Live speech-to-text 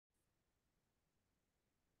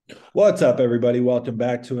What's up, everybody? Welcome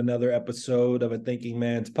back to another episode of a Thinking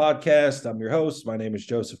Man's podcast. I'm your host. My name is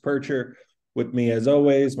Joseph PIRCHER. With me, as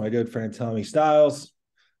always, my good friend Tommy Stiles.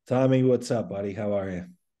 Tommy, what's up, buddy? How are you?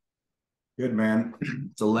 Good, man.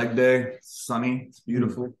 It's a leg day. It's sunny. It's Mm,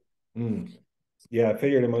 beautiful. mm. Yeah, I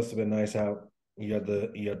figured it must have been nice out. You got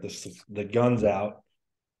the guns out.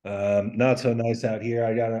 Not so nice out here.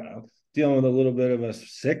 I'm dealing with a little bit of a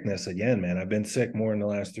sickness again, man. I've been sick more in the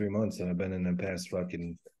last 3 months than I've been in the past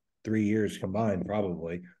fucking 3 years combined,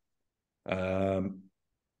 probably. Um,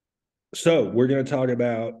 So we're going to talk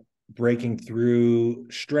about breaking through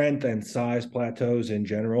strength and size plateaus in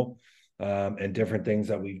general, and different things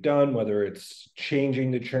that we've done, whether it's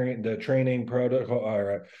changing the training protocol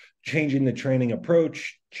or changing the training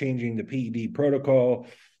approach, changing the PED protocol,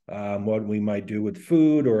 what we might do with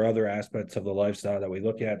food or other aspects of the lifestyle that we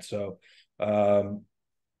look at. So, kind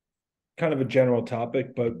of a general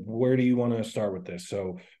topic, but where do you want to start with this?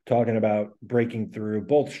 So talking about breaking through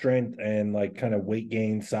both strength and like kind of weight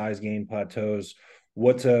gain, size gain plateaus.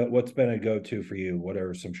 What's been a go-to for you? What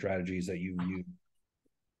are some strategies that you've used?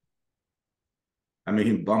 I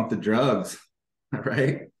mean, bump the drugs,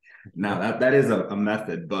 right? Now that is a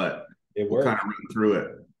method, but It we'll kind works. of run through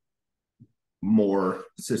it more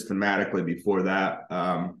systematically before that.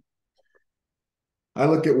 I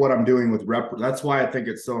look at what I'm doing with rep. That's why I think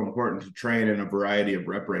it's so important to train in a variety of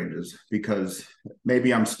rep ranges, because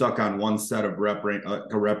maybe I'm stuck on one set of a rep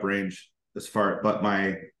range as far, but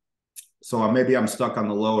maybe I'm stuck on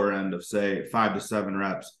the lower end of say 5 to 7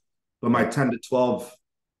 reps, but my Yeah. 10 to 12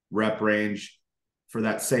 rep range for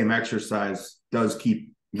that same exercise does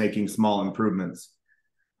keep making small improvements.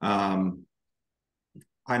 Um,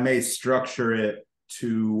 I may structure it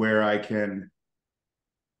to where I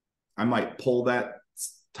might pull that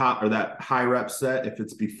top or that high rep set if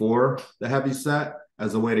it's before the heavy set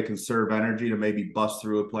as a way to conserve energy to maybe bust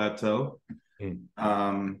through a plateau. Mm.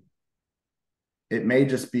 Um, it may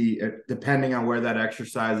just be depending on where that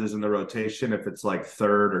exercise is in the rotation. If it's like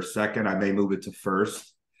third or second, I may move it to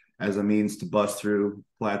first as a means to bust through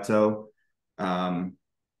plateau. Um,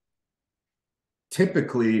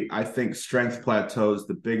 Typically, I think strength plateaus,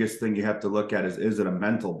 the biggest thing you have to look at is it a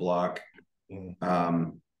mental block? Mm.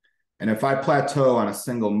 Um, and if I plateau on a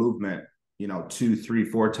single movement, 2, 3,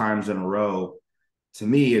 4 times in a row, to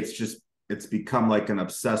me, it's become like an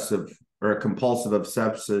obsessive or a compulsive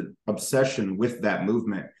obsession with that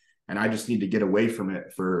movement. And I just need to get away from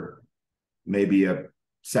it for maybe a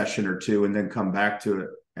session or two and then come back to it.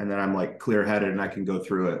 And then I'm like clear headed and I can go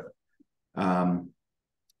through it. Um,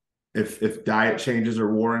 if diet changes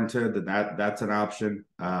are warranted, then that's an option.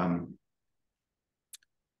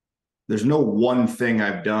 There's no one thing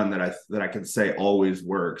I've done that I can say always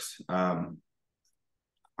works. On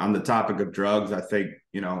the topic of drugs, I think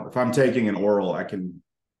if I'm taking an oral,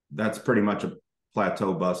 that's pretty much a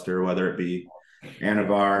plateau buster, whether it be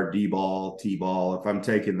Anavar, D-ball, T-ball. If I'm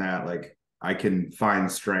taking that, like I can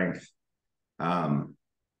find strength. Um,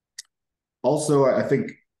 Also, I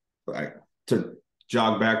think to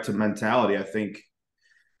jog back to mentality, I think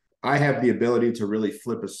I have the ability to really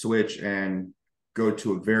flip a switch and go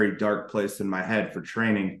to a very dark place in my head for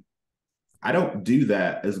training. I don't do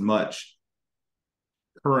that as much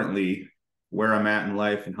currently where I'm at in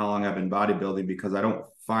life and how long I've been bodybuilding because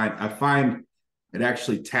I find it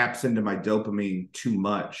actually taps into my dopamine too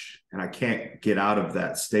much and I can't get out of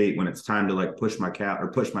that state when it's time to like push my cat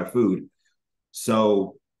or push my food.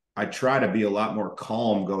 So I try to be a lot more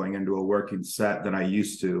calm going into a working set than I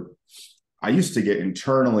used to. I used to get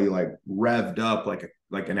internally like revved up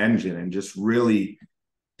like an engine and just really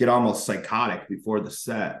get almost psychotic before the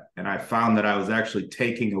set. And I found that I was actually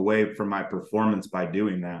taking away from my performance by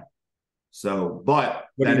doing that. So, but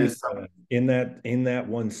What do you that mean is by that? In that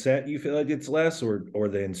one set, you feel like it's less, or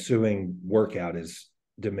the ensuing workout is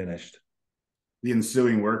diminished? the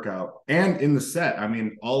ensuing workout. And in the set, I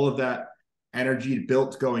mean, all of that energy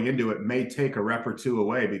built going into it may take a rep or two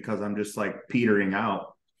away because I'm just like petering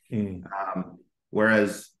out. Mm.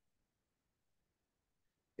 Whereas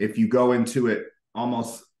if you go into it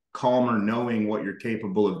almost calmer, knowing what you're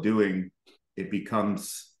capable of doing,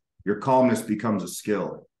 your calmness becomes a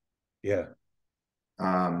skill. Yeah.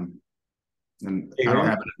 Um, and Yeah, I don't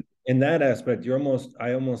have in that aspect,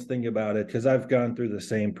 I almost think about it because I've gone through the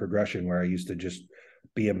same progression where I used to just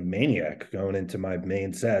be a maniac going into my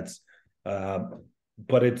main sets.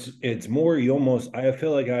 But it's more I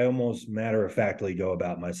feel like I almost matter of factly go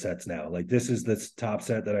about my sets now. Like this is this top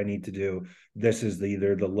set that I need to do. This is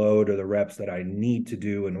either the load or the reps that I need to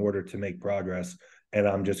do in order to make progress. And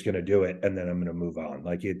I'm just gonna do it and then I'm gonna move on.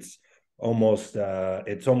 Like it's almost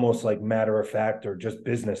like matter of fact or just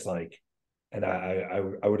business like. And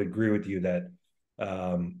I would agree with you that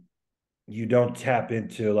you don't tap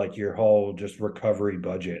into like your whole just recovery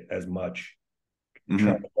budget as much trying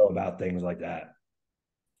Mm-hmm. to go about things like that.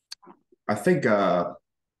 I think I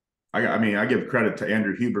mean, I give credit to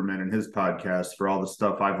Andrew Huberman and his podcast for all the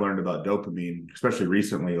stuff I've learned about dopamine, especially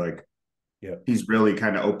recently. Like Yeah. he's really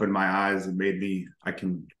kind of opened my eyes and made me I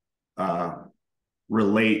can uh,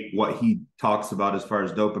 relate what he talks about as far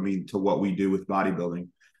as dopamine to what we do with bodybuilding. Yeah.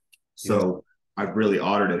 So I've really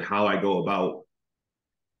audited how I go about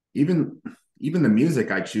even even the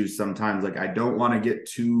music I choose sometimes. Like I don't want to get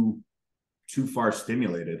too far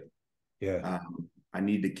stimulated. Yeah. I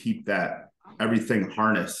need to keep that everything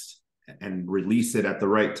harnessed and release it at the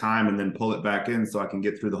right time and then pull it back in so I can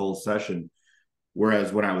get through the whole session.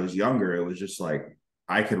 Whereas when I was younger, it was just like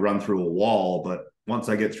I could run through a wall, but once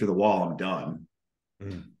I get through the wall, I'm done.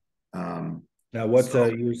 Mm. Um, Now, what's so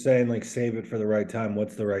you were saying like save it for the right time?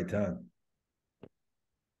 What's the right time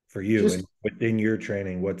for you just and within your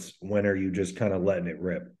training? When are you just kind of letting it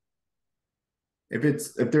rip?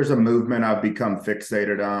 if there's a movement I've become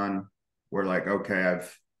fixated on, where like okay,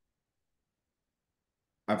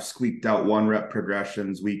 I've squeaked out 1 rep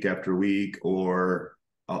progressions week after week, or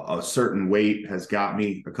a certain weight has got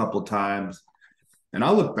me a couple times, and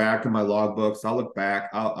I'll look back in my logbooks. I'll look back.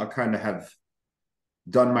 I'll kind of have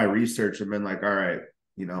done my research and been like, all right,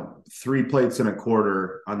 3 plates and a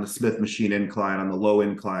quarter on the Smith machine incline on the low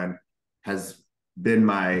incline has been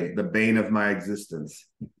the bane of my existence.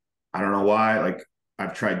 I don't know why. Like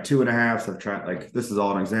I've tried 2.5s. I've tried like this is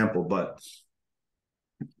all an example, but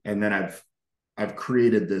and then I've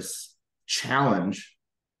created this challenge,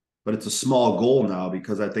 but it's a small goal now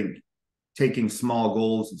because I think taking small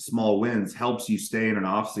goals and small wins helps you stay in an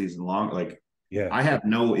off season long. Like Yeah. I have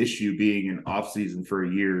no issue being in off season for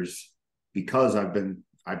years because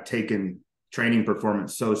I've taken training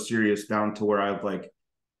performance so serious down to where I've like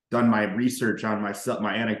done my research on myself,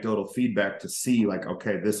 my anecdotal feedback to see like,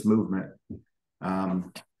 okay, this movement.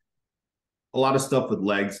 Um, a lot of stuff with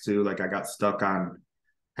legs too. Like I got stuck on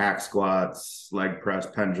hack squats, leg press,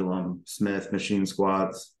 pendulum, Smith, machine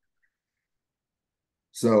squats.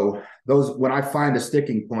 So those when I find a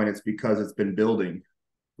sticking point, it's because it's been building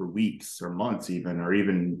for weeks or months, even or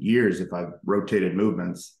even years if I've rotated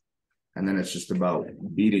movements, and then it's just about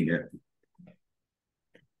beating it.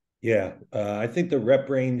 Yeah. I think the rep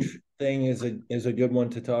range thing is a good one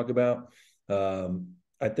to talk about.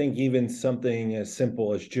 I think even something as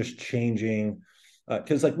simple as just changing,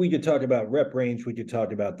 because like we could talk about rep range, we could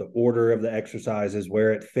talk about the order of the exercises,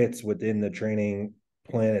 where it fits within the training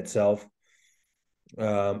plan itself.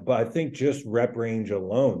 But I think just rep range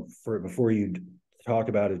alone for before you talk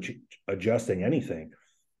about adjusting anything,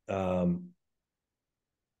 um,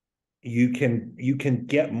 you can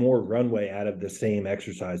get more runway out of the same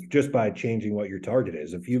exercise just by changing what your target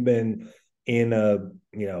is. If you've been in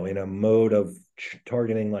a mode of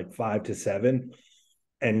targeting like 5 to 7,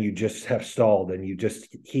 and you just have stalled and you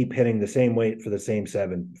just keep hitting the same weight for the same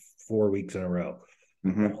 7 4 weeks in a row.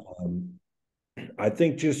 Mm-hmm. I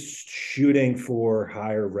think just shooting for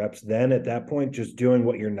higher reps, then at that point, just doing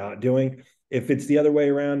what you're not doing. If it's the other way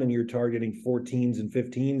around and you're targeting 14s and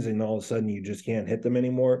 15s and all of a sudden you just can't hit them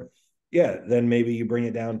anymore, yeah, then maybe you bring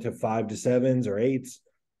it down to 5 to 7s or 8s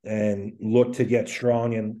and look to get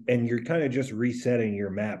strong, and you're kind of just resetting your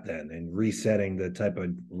map then and resetting the type of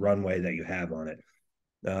runway that you have on it.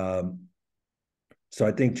 So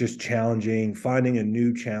I think just finding a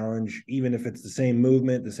new challenge, even if it's the same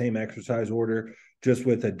movement, the same exercise order, just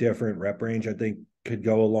with a different rep range, I think could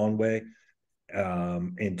go a long way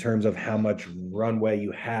in terms of how much runway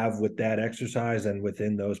you have with that exercise and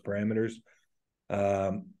within those parameters.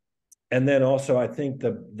 Um, and then also, I think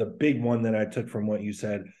the big one that I took from what you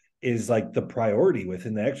said is like the priority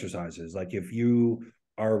within the exercises. Like if you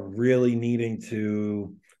are really needing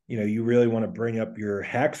to, you really want to bring up your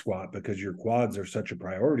hack squat because your quads are such a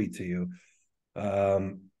priority to you.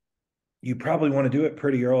 Um, you probably want to do it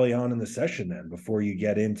pretty early on in the session then before you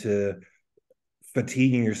get into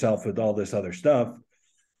fatiguing yourself with all this other stuff.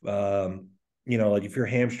 Um, like if your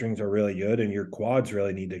hamstrings are really good and your quads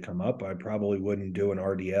really need to come up, I probably wouldn't do an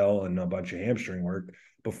RDL and a bunch of hamstring work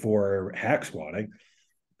before hack squatting.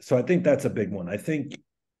 So I think that's a big one. I think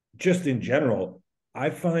just in general,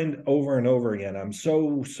 I find over and over again, I'm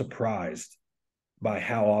so surprised by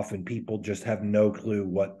how often people just have no clue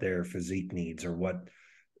what their physique needs or what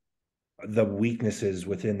the weaknesses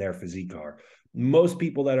within their physique are. Most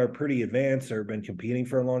people that are pretty advanced or have been competing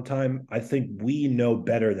for a long time, I think we know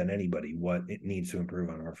better than anybody what it needs to improve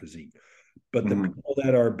on our physique. But the Mm-hmm. people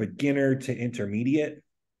that are beginner to intermediate,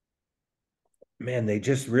 man, they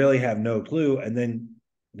just really have no clue. And then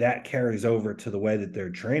that carries over to the way that their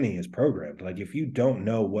training is programmed. Like if you don't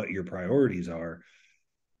know what your priorities are,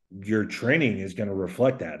 your training is going to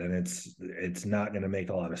reflect that, and it's not going to make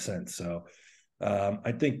a lot of sense. So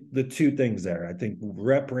I think the two things there, I think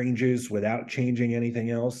rep ranges without changing anything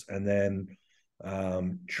else, and then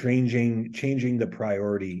changing the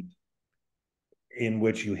priority in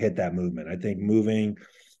which you hit that movement. I think moving,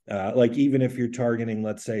 like even if you're targeting,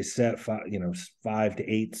 let's say set 5 to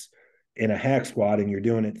 8s in a hack squat, and you're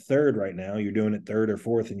doing it third right now, you're doing it third or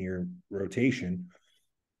fourth in your rotation,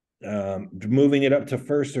 moving it up to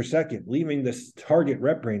first or second, leaving this target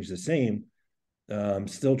rep range the same,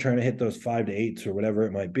 still trying to hit those 5 to 8s or whatever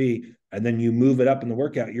it might be, and then you move it up in the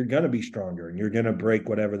workout, you're going to be stronger and you're going to break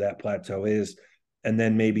whatever that plateau is. And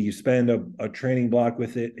then maybe you spend a training block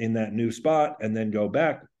with it in that new spot and then go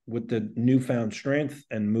back with the newfound strength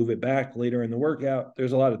and move it back later in the workout.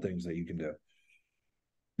 There's a lot of things that you can do.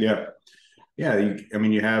 Yeah. Yeah. I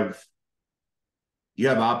mean, you have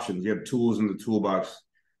options, you have tools in the toolbox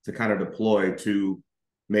to kind of deploy to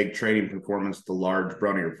make training performance the large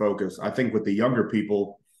brunt of your focus. I think with the younger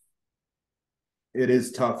people, it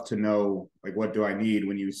is tough to know, like, what do I need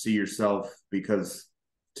when you see yourself, because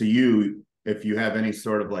to you, if you have any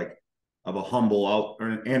sort of like of a humble out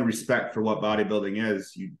and respect for what bodybuilding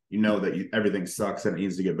is, you know that everything sucks and it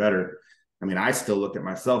needs to get better. I mean, I still look at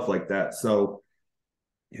myself like that. So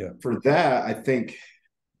yeah, for that, I think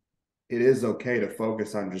it is okay to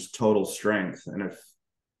focus on just total strength. And if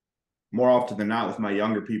more often than not with my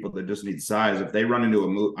younger people that just need size, if they run into a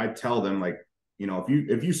move, I tell them, like,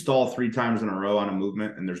 if you stall 3 times in a row on a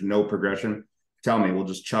movement and there's no progression, tell me, we'll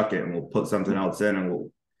just chuck it and we'll put something else in, and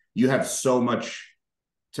you have so much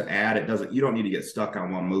to add. You don't need to get stuck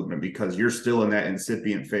on one movement, because you're still in that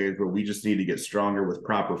incipient phase where we just need to get stronger with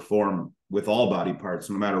proper form with all body parts,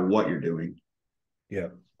 no matter what you're doing. Yeah.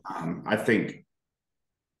 I think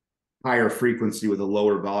higher frequency with a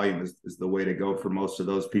lower volume is the way to go for most of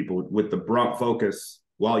those people, with the brunt focus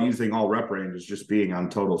while using all rep ranges, just being on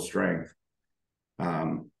total strength.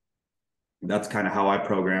 That's kind of how I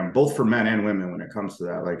program, both for men and women when it comes to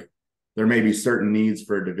that. Like, there may be certain needs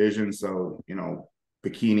for a division. So,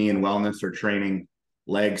 bikini and wellness are training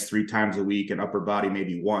legs 3 times a week and upper body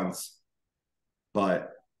maybe once. But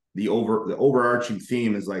the overarching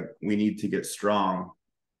theme is like, we need to get strong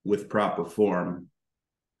with proper form.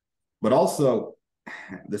 But also,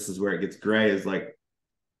 this is where it gets gray, is like,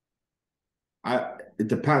 it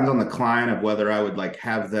depends on the client of whether I would like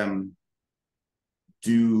have them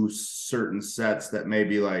do certain sets that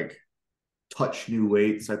maybe like touch new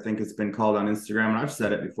weights, I think it's been called on Instagram, and I've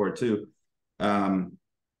said it before too,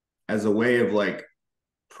 as a way of like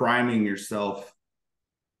priming yourself.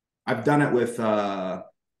 I've done it with I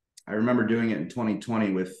remember doing it in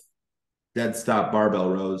 2020 with dead stop barbell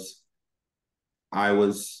rows. I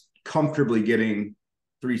was comfortably getting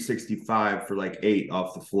 365 for like 8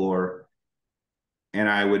 off the floor, and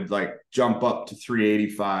I would like jump up to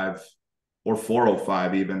 385 or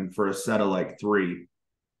 405 even for a set of like 3,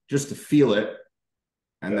 just to feel it,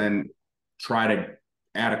 and then try to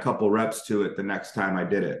add a couple reps to it the next time I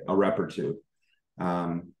did it, a rep or 2.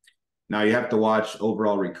 Now you have to watch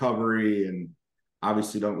overall recovery, and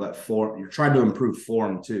obviously don't let form. You're trying to improve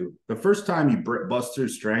form too. The first time you bust through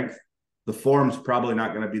strength, the form's probably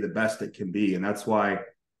not going to be the best it can be, and that's why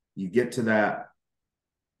you get to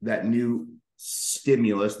that new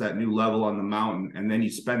stimulus, that new level on the mountain, and then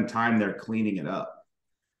you spend time there cleaning it up.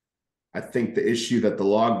 I think the issue that the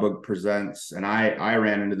logbook presents, and I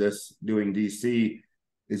ran into this doing DC,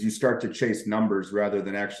 is you start to chase numbers rather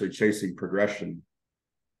than actually chasing progression.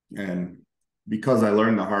 And because I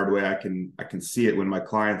learned the hard way, I can see it when my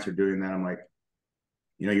clients are doing that. I'm like,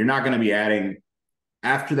 you're not going to be adding,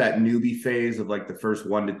 after that newbie phase of like the first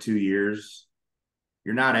 1 to 2 years,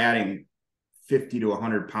 you're not adding 50 to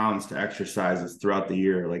 100 pounds to exercises throughout the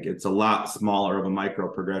year. Like, it's a lot smaller of a micro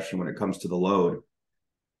progression when it comes to the load.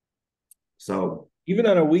 So even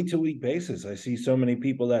on a week-to-week basis, I see so many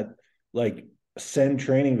people that like send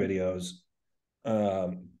training videos,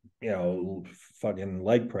 fucking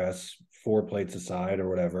leg press 4 plates aside or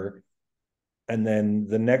whatever, and then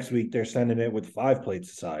the next week they're sending it with 5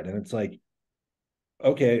 plates aside, and it's like,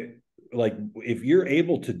 okay, like, if you're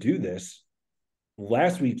able to do this,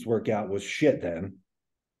 last week's workout was shit then,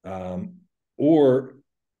 or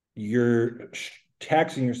you're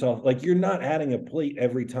taxing yourself. Like, you're not adding a plate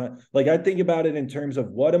every time. Like, I think about it in terms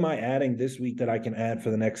of, what am I adding this week that I can add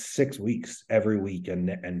for the next 6 weeks every week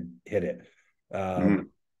and hit it.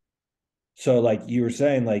 So like you were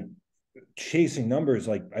saying, like, chasing numbers,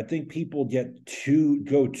 like, I think people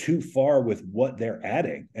go too far with what they're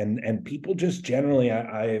adding, and people just generally,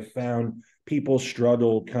 I have found people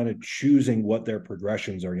struggle kind of choosing what their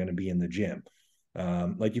progressions are going to be in the gym.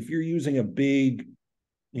 Like if you're using a big,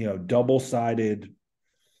 double-sided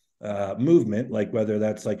movement, like whether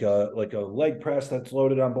that's like a leg press that's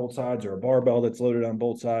loaded on both sides or a barbell that's loaded on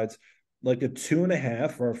both sides, like a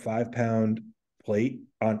 2.5 or a 5 pound plate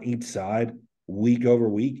on each side week over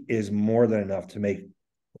week is more than enough to make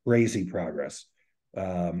crazy progress.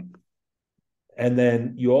 And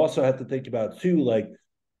then you also have to think about too, like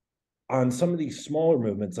on some of these smaller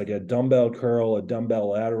movements, like a dumbbell curl, a dumbbell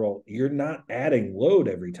lateral, you're not adding load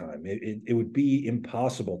every time. It would be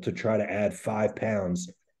impossible to try to add 5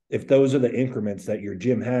 pounds. If those are the increments that your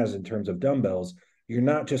gym has in terms of dumbbells, you're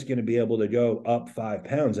not just going to be able to go up 5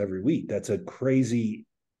 pounds every week. That's a crazy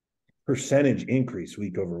percentage increase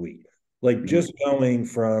week over week. Like just going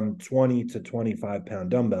from 20 to 25 pound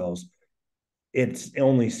dumbbells, it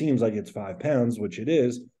only seems like it's 5 pounds, which it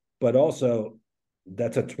is, but also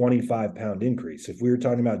that's a 25 pound increase. If we were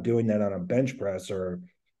talking about doing that on a bench press or,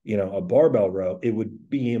 a barbell row, it would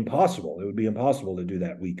be impossible. It would be impossible to do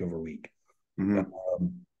that week over week.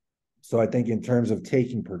 So I think in terms of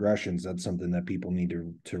taking progressions, that's something that people need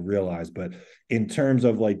to realize. But in terms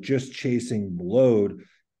of like just chasing load,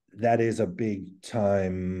 that is a big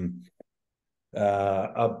time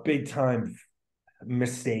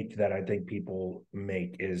mistake that I think people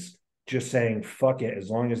make, is just saying, fuck it, as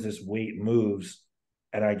long as this weight moves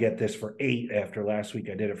and I get this for 8 after last week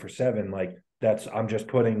I did it for 7, like I'm just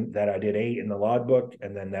putting that I did 8 in the logbook,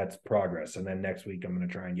 and then that's progress. And then next week I'm going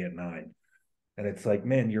to try and get 9. And it's like,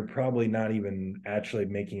 man, you're probably not even actually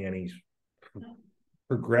making any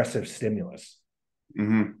progressive stimulus.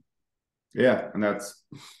 Yeah. And that's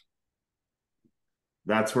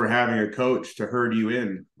where having a coach to herd you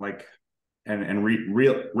in, like, and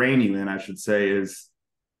rein you in, I should say, is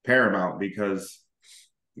paramount. Because,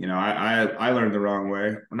 I learned the wrong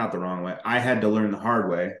way. Well, not the wrong way. I had to learn the hard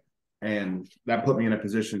way. And that put me in a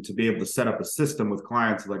position to be able to set up a system with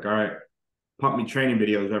clients like, all right, pump me training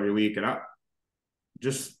videos every week. And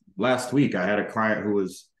just last week, I had a client who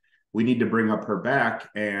we need to bring up her back,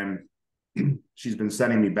 and she's been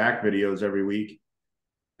sending me back videos every week.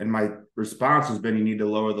 And my response has been, you need to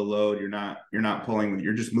lower the load. You're not pulling,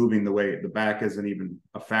 you're just moving the weight. The back isn't even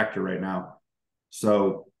a factor right now.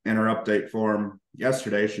 So in her update form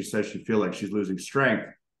yesterday, she says she feels like she's losing strength.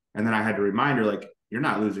 And then I had to remind her, like, you're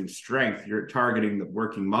not losing strength. You're targeting the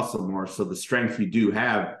working muscle more. So the strength you do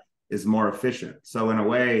have is more efficient. So in a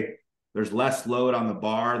way, there's less load on the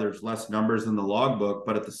bar. There's less numbers in the logbook,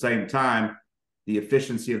 but at the same time, the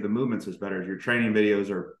efficiency of the movements is better. Your training videos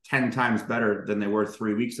are 10 times better than they were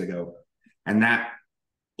 3 weeks ago. And that,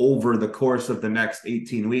 over the course of the next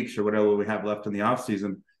 18 weeks or whatever we have left in the off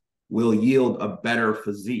season, will yield a better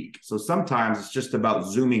physique. So sometimes it's just about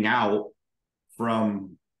zooming out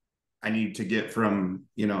from, I need to get from,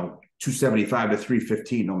 275 to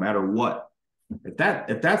 315, no matter what. If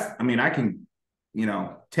that's, I mean, I can,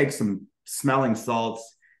 take some smelling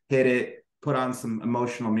salts, hit it, put on some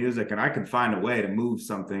emotional music, and I can find a way to move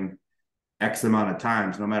something X amount of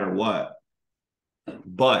times, no matter what.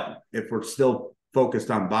 But if we're still focused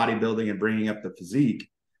on bodybuilding and bringing up the physique,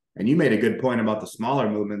 and you made a good point about the smaller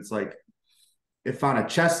movements, like if on a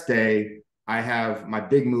chest day, I have my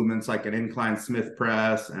big movements like an incline Smith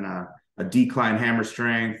press and a decline hammer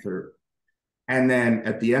strength, and then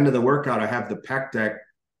at the end of the workout, I have the pec deck.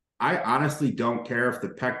 I honestly don't care if the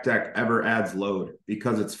pec deck ever adds load,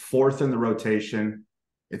 because it's fourth in the rotation.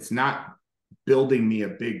 It's not building me a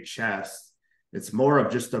big chest. It's more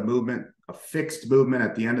of just a movement, a fixed movement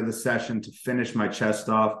at the end of the session to finish my chest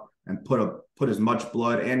off and put as much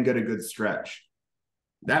blood and get a good stretch.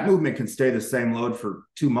 That movement can stay the same load for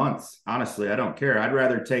 2 months. Honestly, I don't care. I'd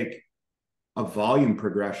rather take a volume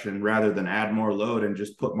progression rather than add more load and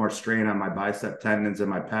just put more strain on my bicep tendons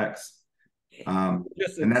and my pecs. And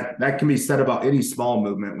that can be said about any small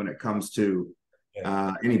movement when it comes to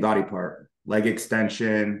any body part, leg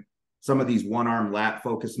extension, some of these one arm lat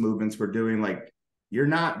focus movements we're doing. Like, you're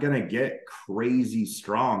not going to get crazy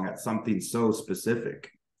strong at something so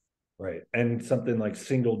specific. Right. And something like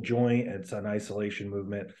single joint, it's an isolation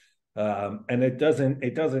movement. And it doesn't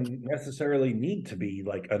necessarily need to be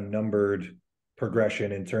like a numbered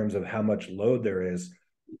progression in terms of how much load there is.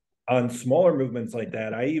 On smaller movements like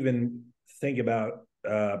that, I even think about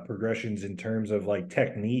progressions in terms of like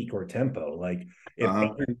technique or tempo. Like if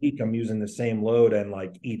every week I'm using the same load, and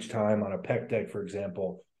like each time on a pec deck, for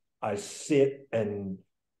example, I sit and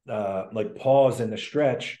like pause in the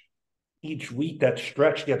stretch, each week that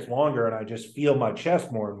stretch gets longer and I just feel my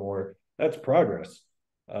chest more and more. That's progress.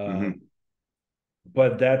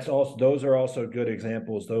 But those are also good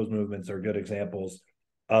examples. Those movements are good examples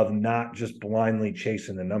of not just blindly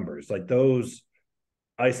chasing the numbers. Like those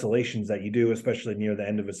isolations that you do, especially near the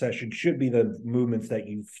end of a session, should be the movements that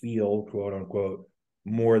you feel, quote unquote,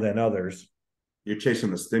 more than others. You're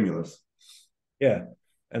chasing the stimulus. Yeah.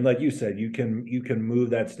 And like you said, you can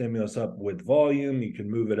move that stimulus up with volume, you can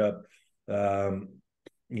move it up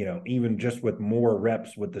even just with more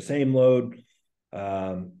reps with the same load.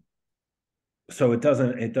 So it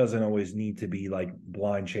doesn't always need to be like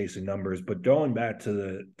blind chasing numbers. But going back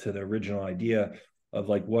to the original idea of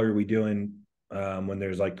like what are we doing when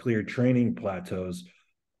there's like clear training plateaus.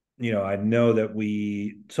 I know that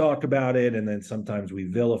we talk about it and then sometimes we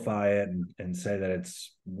vilify it and say that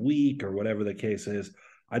it's weak or whatever the case is.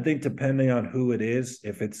 I think depending on who it is,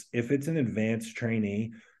 if it's an advanced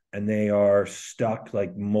trainee and they are stuck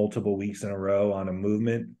like multiple weeks in a row on a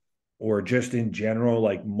movement, or just in general,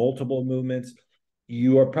 like multiple movements,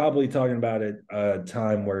 you are probably talking about a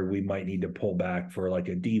time where we might need to pull back for like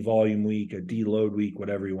a devolume week, a deload week,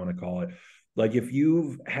 whatever you want to call it. Like if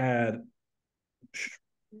you've had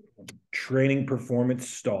training performance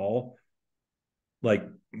stall like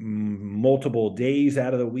multiple days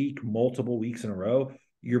out of the week, multiple weeks in a row,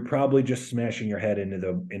 you're probably just smashing your head into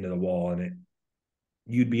the wall. And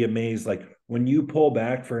you'd be amazed, like when you pull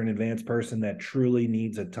back for an advanced person that truly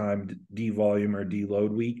needs a timed devolume or deload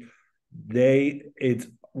week, it's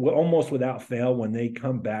almost without fail when they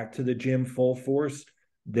come back to the gym full force,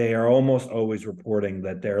 they are almost always reporting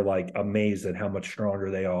that they're like amazed at how much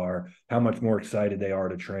stronger they are, how much more excited they are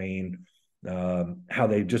to train, how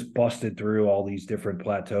they just busted through all these different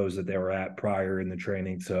plateaus that they were at prior in the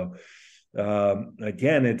training. So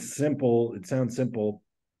again, it's simple. It sounds simple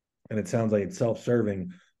and it sounds like it's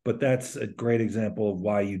self-serving, but that's a great example of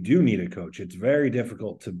why you do need a coach. It's very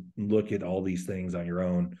difficult to look at all these things on your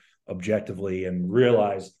own objectively and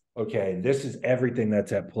realize, okay, this is everything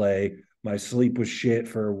that's at play. My sleep was shit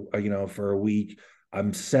for a week.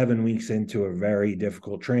 I'm 7 weeks into a very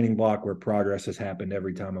difficult training block where progress has happened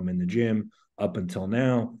every time I'm in the gym up until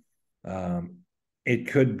now. It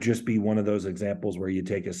could just be one of those examples where you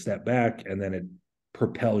take a step back and then it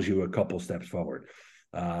propels you a couple steps forward.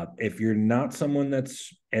 If you're not someone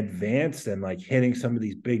that's advanced and like hitting some of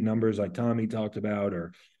these big numbers like Tommy talked about,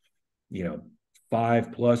 or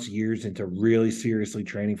 5+ years into really seriously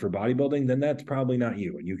training for bodybuilding, then that's probably not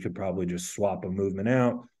you. And you could probably just swap a movement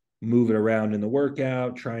out, move it around in the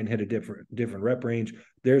workout, try and hit a different rep range.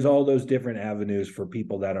 There's all those different avenues for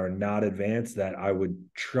people that are not advanced that I would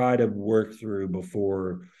try to work through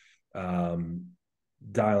before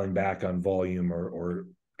dialing back on volume or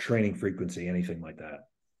training frequency, anything like that.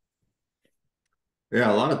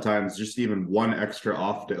 Yeah, a lot of times just even one extra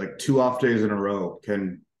off day, like 2 off days in a row,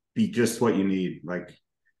 can be just what you need. Like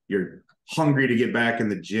you're hungry to get back in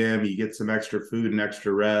the gym, you get some extra food and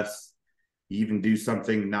extra rest. You even do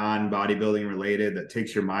something non-bodybuilding related that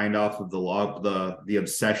takes your mind off of the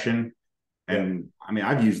obsession. And yeah. I mean,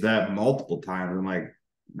 I've used that multiple times. I'm like,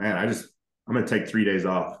 man, I'm gonna take 3 days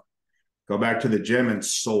off, go back to the gym and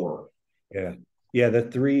soar. Yeah. Yeah.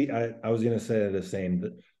 I was gonna say the same.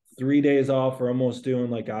 The 3 days off, or almost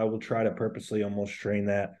doing like I will try to purposely almost train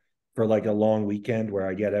that for like a long weekend where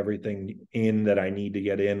I get everything in that I need to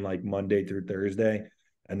get in, like Monday through Thursday,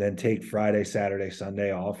 and then take Friday, Saturday,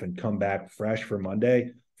 Sunday off and come back fresh for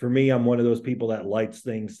Monday. For me, I'm one of those people that likes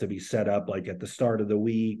things to be set up like at the start of the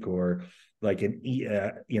week, or like an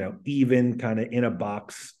even kind of in a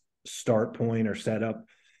box start point or setup.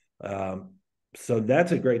 So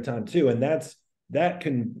that's a great time too, and that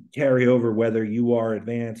can carry over whether you are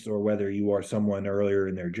advanced or whether you are someone earlier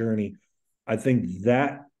in their journey. I think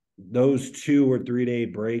that those 2 or 3 day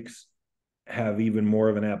breaks have even more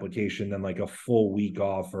of an application than like a full week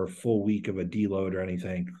off or a full week of a deload or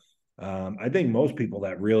anything. I think most people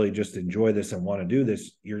that really just enjoy this and want to do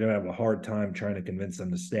this, you're going to have a hard time trying to convince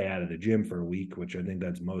them to stay out of the gym for a week, which I think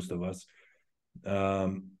that's most of us.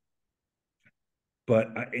 But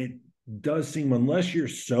it does seem, unless you're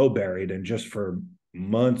so buried and just for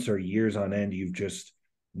months or years on end, you've just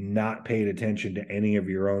not paid attention to any of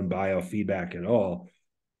your own biofeedback at all,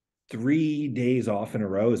 3 days off in a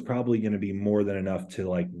row is probably going to be more than enough to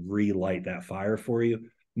like relight that fire for you.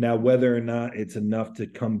 Now, whether or not it's enough to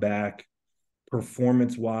come back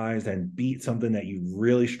performance wise and beat something that you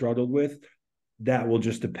really struggled with, that will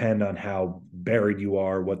just depend on how buried you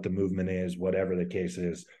are, what the movement is, whatever the case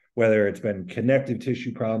is, whether it's been connective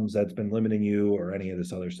tissue problems that's been limiting you or any of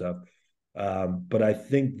this other stuff. But I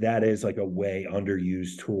think that is like a way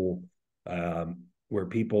underused tool where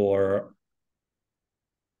people are,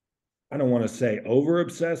 I don't want to say over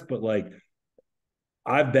obsessed, but like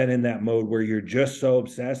I've been in that mode where you're just so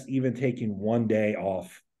obsessed, even taking one day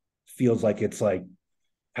off feels like it's like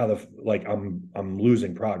how the like I'm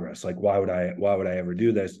losing progress. Like why would I ever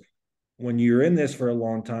do this? When you're in this for a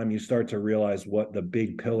long time, you start to realize what the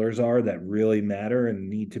big pillars are that really matter and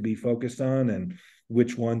need to be focused on, and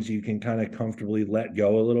which ones you can kind of comfortably let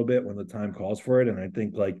go a little bit when the time calls for it. And I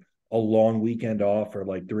think like a long weekend off or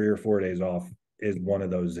like 3 or 4 days off is one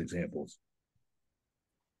of those examples.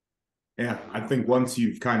 Yeah, I think once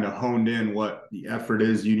you've kind of honed in what the effort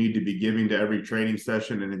is you need to be giving to every training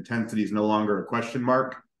session and intensity is no longer a question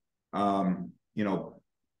mark, you know,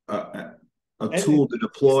 a And tool to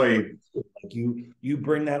deploy. like you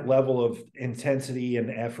bring that level of intensity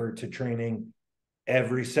and effort to training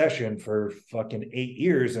every session for fucking 8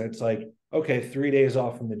 years, and it's like, okay, 3 days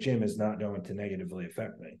off from the gym is not going to negatively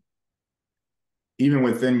affect me. Even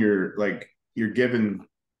within your, like, you're given,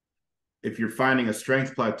 if you're finding a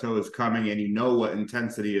strength plateau is coming and you know what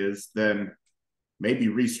intensity is, then maybe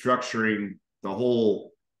restructuring the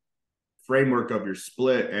whole framework of your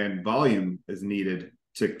split and volume is needed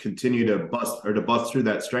to continue to bust through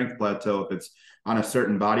that strength plateau. If it's on a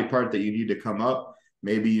certain body part that you need to come up,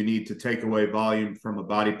 maybe you need to take away volume from a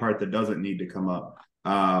body part that doesn't need to come up.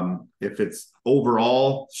 If it's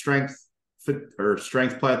overall strength or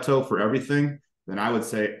strength plateau for everything, then I would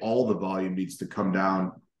say all the volume needs to come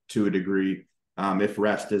down to a degree, if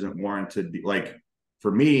rest isn't warranted. Like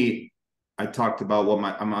for me, I talked about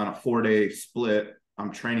I'm on a 4-day split.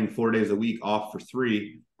 I'm training 4 days a week, off for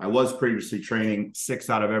 3. I was previously training 6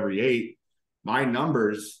 out of every 8. My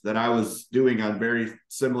numbers that I was doing on very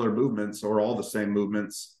similar movements or all the same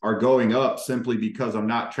movements are going up simply because I'm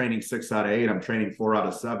not training 6 out of 8. I'm training 4 out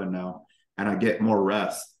of 7 now, and I get more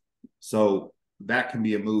rest. So that can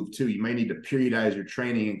be a move too. You may need to periodize your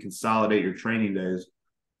training and consolidate your training days,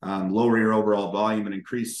 lower your overall volume and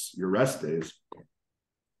increase your rest days.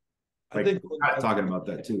 Like, I think we're not talking about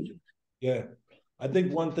that too. Yeah. I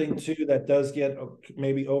think one thing too that does get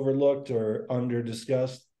maybe overlooked or under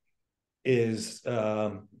discussed is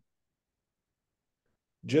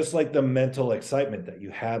just like the mental excitement that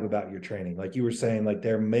you have about your training. Like you were saying, like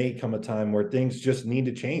there may come a time where things just need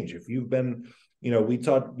to change. If you've been,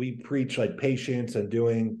 we preach like patience and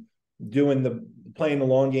doing the playing the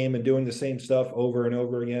long game and doing the same stuff over and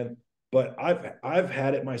over again. But I've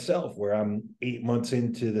had it myself where I'm 8 months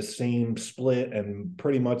into the same split and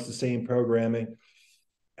pretty much the same programming.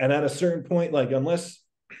 And at a certain point, like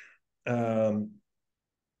um,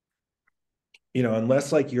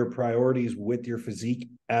 unless like your priorities with your physique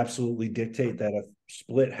absolutely dictate that a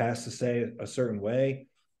split has to say a certain way,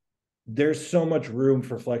 there's so much room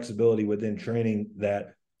for flexibility within training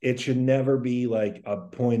that it should never be like a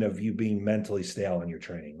point of you being mentally stale in your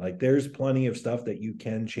training. Like there's plenty of stuff that you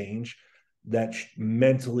can change that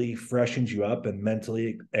mentally freshens you up and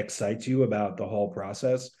mentally excites you about the whole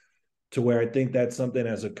process, to where I think that's something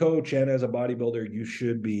as a coach and as a bodybuilder you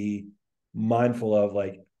should be mindful of.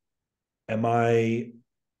 Like, am I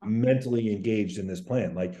mentally engaged in this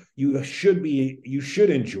plan? Like you should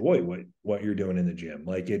enjoy what you're doing in the gym.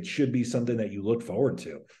 Like it should be something that you look forward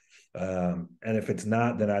to. And if it's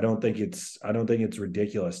not, then I don't think it's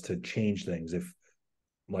ridiculous to change things if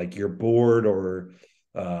like you're bored or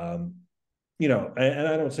and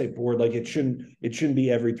I don't say bored, like it shouldn't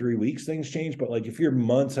be every 3 weeks things change, but like if you're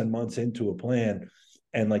months and months into a plan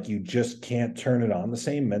and like you just can't turn it on the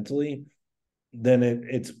same mentally, then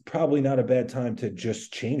it's probably not a bad time to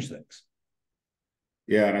just change things.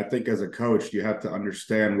 Yeah, and I think as a coach, you have to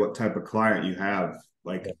understand what type of client you have.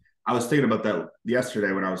 Like, yeah. I was thinking about that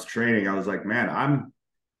yesterday when I was training. I was like, man,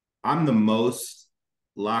 I'm the most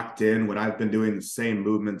locked in when I've been doing the same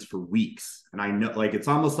movements for weeks. And I know, like, it's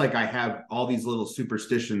almost like I have all these little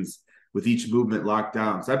superstitions with each movement locked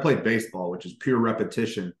down. So I played baseball, which is pure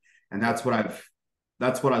repetition. And that's what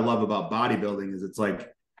I love about bodybuilding is it's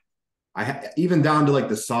like, even down to like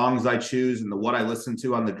the songs I choose and what I listen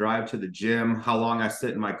to on the drive to the gym, how long I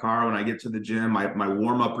sit in my car when I get to the gym, my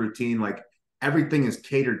warm-up routine, like everything is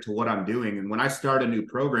catered to what I'm doing. And when I start a new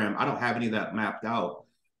program, I don't have any of that mapped out.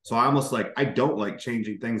 So I almost like, I don't like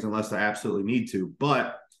changing things unless I absolutely need to.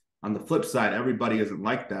 But on the flip side, everybody isn't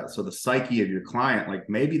like that. So the psyche of your client, like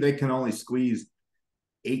maybe they can only squeeze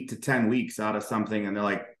 8 to 10 weeks out of something. And they're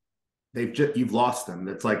like, you've lost them.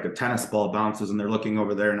 It's like a tennis ball bounces and they're looking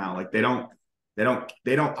over there now. Like they don't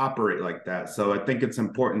operate like that. So I think it's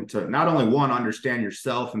important to not only understand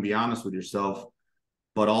yourself and be honest with yourself,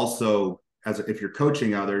 but also if you're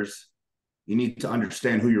coaching others, you need to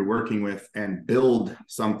understand who you're working with and build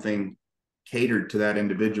something catered to that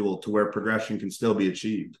individual to where progression can still be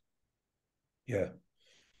achieved. Yeah.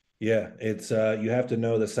 Yeah. It's you have to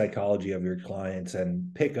know the psychology of your clients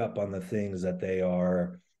and pick up on the things that they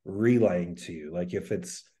are relaying to you. Like if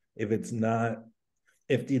it's not,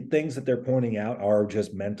 if the things that they're pointing out are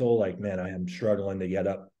just mental, like, man, I am struggling to get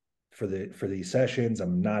up for these sessions,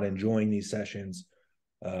 I'm not enjoying these sessions,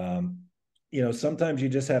 um, sometimes you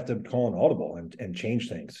just have to call an audible and change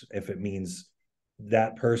things if it means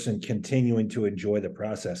that person continuing to enjoy the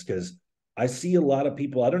process. Because I see a lot of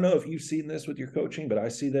people, I don't know if you've seen this with your coaching, but I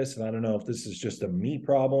see this, and I don't know if this is just a me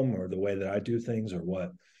problem or the way that I do things or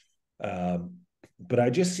what. But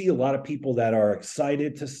I just see a lot of people that are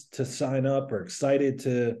excited to sign up or excited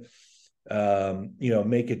to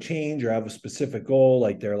make a change or have a specific goal.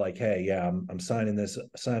 Like they're like, hey, yeah, I'm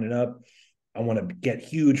signing up. I want to get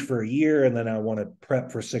huge for a year, and then I want to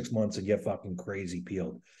prep for 6 months and get fucking crazy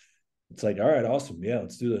peeled. It's like, all right, awesome. Yeah,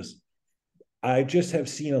 let's do this. I just have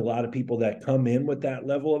seen a lot of people that come in with that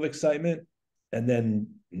level of excitement, and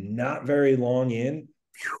then not very long in,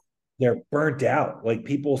 they're burnt out. Like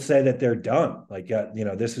people say that they're done. Like,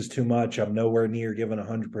 this is too much. I'm nowhere near giving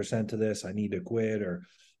 100% to this. I need to quit, or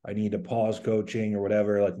I need to pause coaching or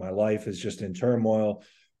whatever. Like my life is just in turmoil.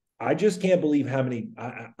 I just can't believe how many,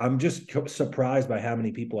 I'm just surprised by how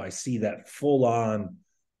many people I see that full on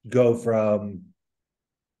go from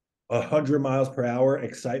 100 miles per hour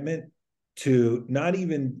excitement to not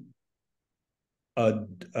even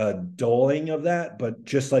a dulling of that, but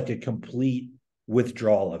just like a complete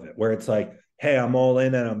withdrawal of it, where it's like, hey, I'm all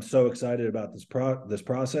in and I'm so excited about this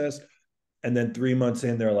process. And then 3 months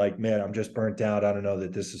in, they're like, man, I'm just burnt out. I don't know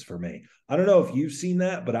that this is for me. I don't know if you've seen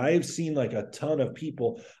that, but I have seen like a ton of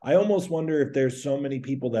people. I almost wonder if there's so many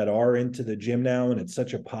people that are into the gym now, and it's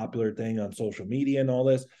such a popular thing on social media and all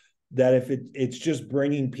this, that if it's just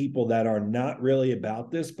bringing people that are not really about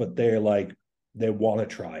this, but they're like, they want to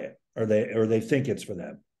try it, or they think it's for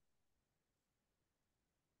them.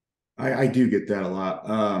 I do get that a lot.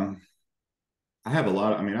 I've had a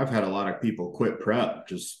lot of people quit prep.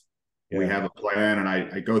 Just we Yeah. have a plan, and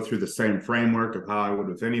I go through the same framework of how I would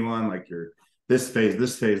with anyone. Like you're this phase,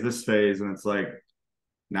 this phase, this phase, and it's like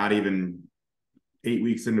not even 8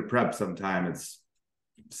 weeks into prep. Sometime it's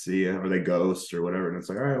see ya, or they ghost or whatever, and it's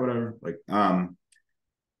like all right, whatever. Like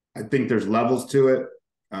I think there's levels to it.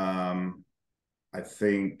 I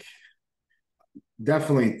think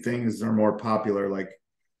definitely things are more popular. Like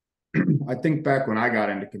I think back when I got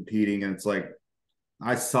into competing, and it's like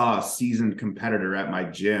I saw a seasoned competitor at my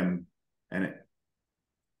gym, and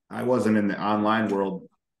I wasn't in the online world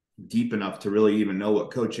deep enough to really even know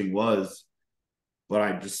what coaching was, but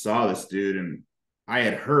I just saw this dude, and I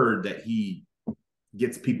had heard that he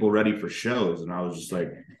gets people ready for shows, and I was just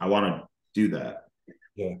like, I want to do that.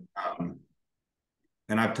 Yeah.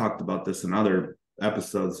 And I've talked about this in other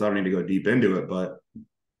episodes, so I don't need to go deep into it, but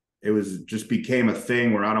it was just became a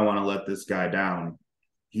thing where I don't want to let this guy down.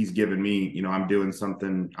 He's given me, I'm doing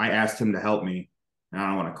something. I asked him to help me, and I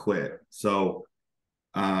don't want to quit. So,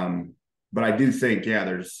 but I do think, yeah,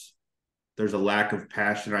 there's a lack of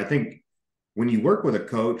passion. I think when you work with a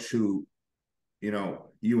coach who,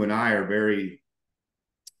 you and I are very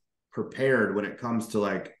prepared when it comes to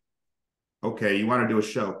like, okay, you want to do a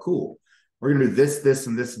show, cool. We're gonna do this, this,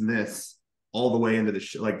 and this, and this all the way into the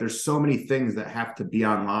show. Like, there's so many things that have to be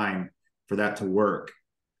online for that to work.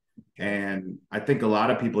 And I think a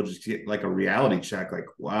lot of people just get like a reality check, like,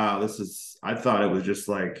 wow, I thought it was just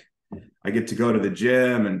like, I get to go to the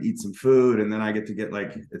gym and eat some food, and then I get to get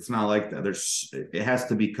like, it's not like that. It has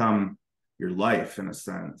to become your life in a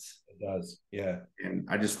sense. It does. Yeah. And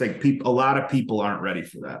I just think a lot of people aren't ready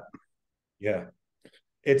for that. Yeah.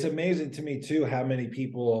 It's amazing to me too how many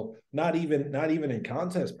people, not even in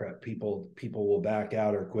contest prep, people will back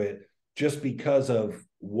out or quit just because of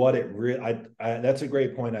what it really. That's a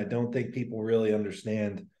great point. I don't think people really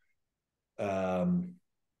understand.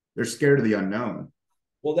 They're scared of the unknown.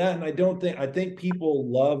 Well, that, and I think people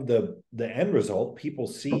love the end result. People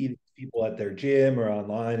see people at their gym or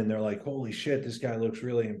online, and they're like, "Holy shit, this guy looks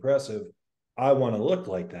really impressive. I want to look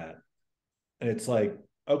like that." And it's like,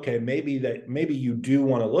 okay, maybe you do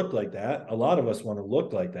want to look like that. A lot of us want to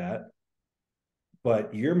look like that,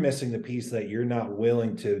 but you're missing the piece that you're not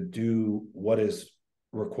willing to do what is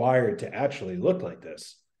required to actually look like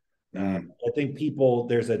this. I think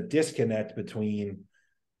there's a disconnect between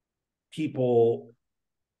people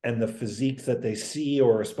and the physiques that they see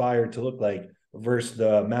or aspire to look like versus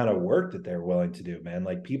the amount of work that they're willing to do, man.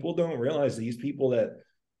 Like people don't realize these people that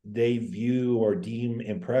they view or deem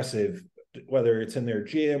impressive, whether it's in their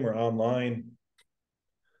gym or online,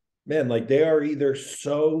 man, like they are either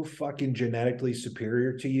so fucking genetically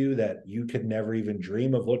superior to you that you could never even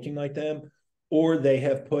dream of looking like them, or they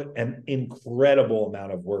have put an incredible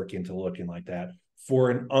amount of work into looking like that for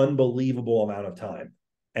an unbelievable amount of time.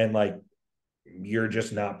 And like, you're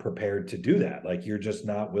just not prepared to do that. Like, you're just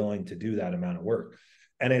not willing to do that amount of work.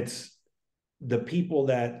 And it's the people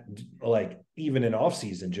that like even in off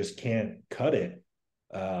season just can't cut it.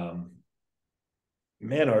 Man,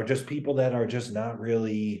 are just people that are just not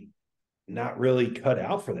really cut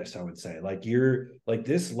out for this. I would say like you're like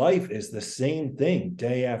this life is the same thing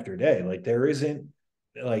day after day. Like there isn't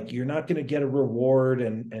like you're not going to get a reward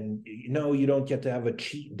and you know you don't get to have a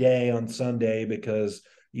cheat day on Sunday because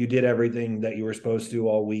you did everything that you were supposed to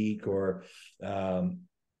all week or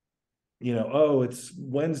you know, oh, it's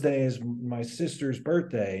Wednesday is my sister's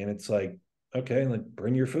birthday, and it's like, okay, like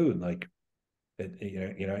bring your food, like,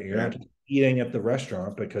 you're Yeah. not eating at the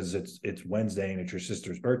restaurant because it's Wednesday and it's your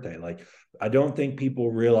sister's birthday. Like, I don't think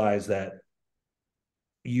people realize that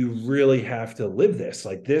you really have to live this.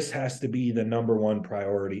 Like, this has to be the number one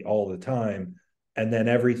priority all the time. And then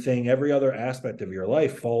everything, every other aspect of your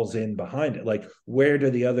life falls in behind it. Like, where do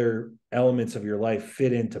the other elements of your life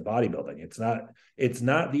fit into bodybuilding? It's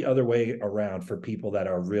not the other way around for people that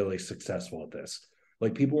are really successful at this.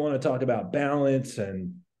 Like, people want to talk about balance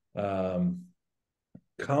and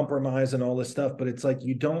compromise and all this stuff, but it's like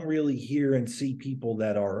you don't really hear and see people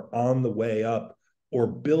that are on the way up or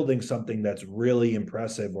building something that's really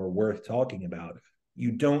impressive or worth talking about.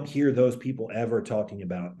 You don't hear those people ever talking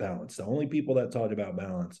about balance. The only people that talk about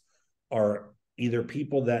balance are either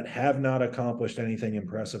people that have not accomplished anything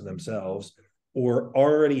impressive themselves or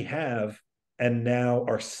already have and now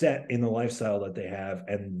are set in the lifestyle that they have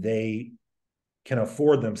and they can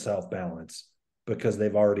afford themselves balance because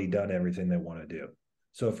they've already done everything they want to do.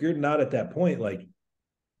 So if you're not at that point, like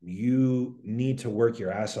you need to work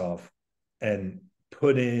your ass off and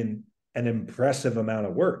put in an impressive amount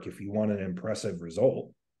of work if you want an impressive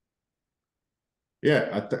result.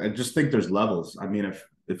 Yeah, I just think there's levels. I mean,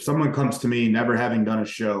 if someone comes to me never having done a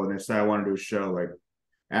show and they say I want to do a show, like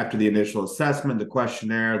after the initial assessment, the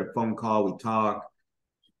questionnaire, the phone call, we talk,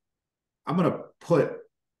 I'm going to put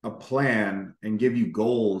a plan and give you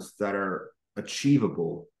goals that are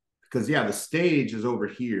achievable. Because yeah, the stage is over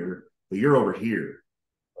here, but you're over here,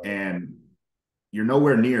 and you're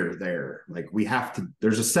nowhere near there. Like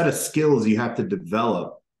there's a set of skills you have to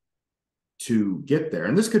develop to get there.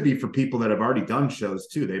 And this could be for people that have already done shows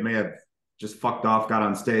too. They may have just fucked off, got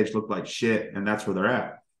on stage, looked like shit, and that's where they're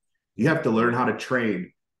at. You have to learn how to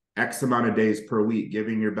train X amount of days per week,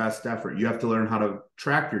 giving your best effort. You have to learn how to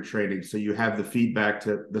track your training so you have the feedback.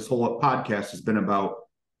 To this whole podcast has been about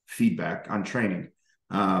feedback on training.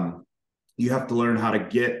 You have to learn how to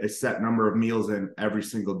get a set number of meals in every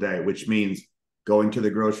single day, which means going to the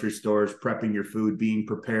grocery stores, prepping your food, being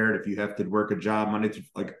prepared. If you have to work a job Monday through,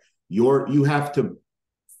 like you have to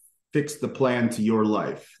fix the plan to your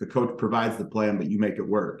life. The coach provides the plan, but you make it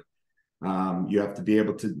work. You have to be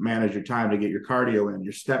able to manage your time to get your cardio in,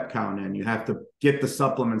 your step count in. You have to get the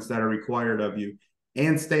supplements that are required of you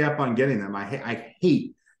and stay up on getting them. I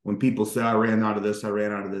hate when people say, I ran out of this, I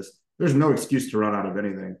ran out of this. There's no excuse to run out of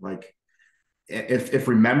anything. Like if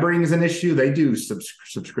remembering is an issue, they do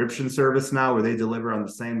subscription service now where they deliver on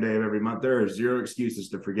the same day of every month. There are zero excuses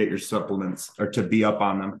to forget your supplements or to be up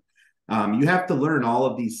on them. You have to learn all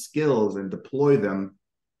of these skills and deploy them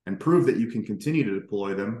and prove that you can continue to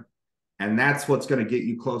deploy them. And that's what's going to get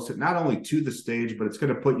you closer, not only to the stage, but it's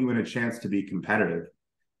going to put you in a chance to be competitive.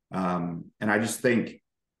 And I just think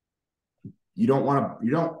you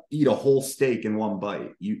don't eat a whole steak in one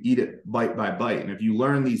bite. You eat it bite by bite. And if you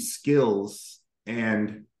learn these skills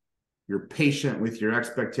and you're patient with your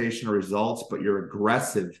expectation of results, but you're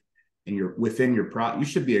aggressive and you're within your you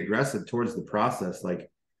should be aggressive towards the process.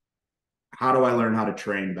 Like, how do I learn how to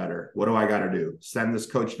train better? What do I got to do? Send this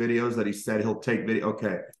coach videos that he said he'll take video.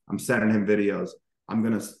 Okay, I'm sending him videos. I'm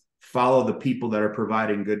going to follow the people that are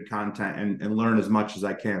providing good content and learn as much as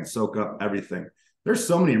I can, soak up everything. There's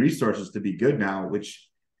so many resources to be good now, which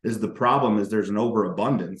is the problem is there's an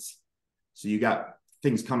overabundance. So you got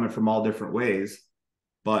things coming from all different ways.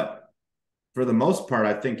 But for the most part,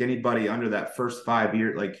 I think anybody under that first 5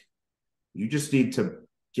 years, like you just need to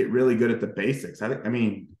get really good at the basics. I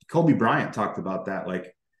mean, Kobe Bryant talked about that.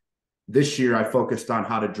 Like this year I focused on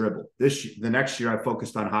how to dribble. The next year I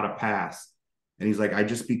focused on how to pass. And he's like, I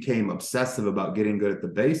just became obsessive about getting good at the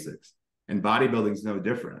basics. And bodybuilding is no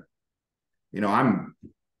different. You know,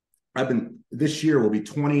 this year will be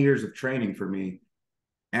 20 years of training for me.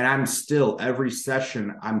 And I'm still, every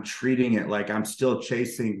session, I'm treating it like I'm still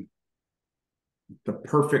chasing the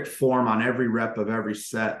perfect form on every rep of every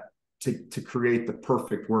set to create the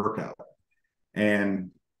perfect workout.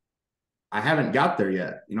 And I haven't got there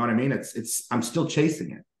yet. You know what I mean? I'm still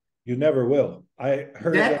chasing it. You never will. I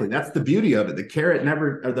heard exactly. That's the beauty of it. The carrot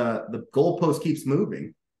never, or the goalpost keeps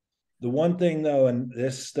moving. The one thing though, and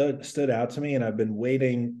this stood out to me, and I've been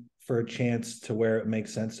waiting for a chance to where it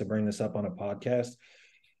makes sense to bring this up on a podcast.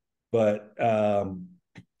 But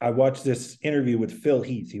I watched this interview with Phil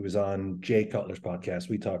Heath. He was on Jay Cutler's podcast.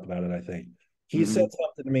 We talked about it, I think. He said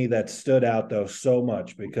something to me that stood out, though, so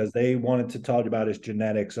much, because they wanted to talk about his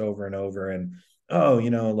genetics over and over. And, oh,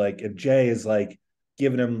 you know, like if Jay is like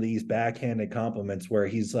giving him these backhanded compliments where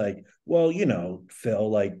he's like, well, you know, Phil,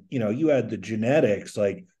 like, you know, you had the genetics,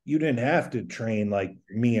 like you didn't have to train like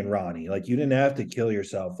me and Ronnie, like you didn't have to kill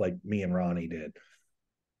yourself like me and Ronnie did.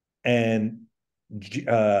 And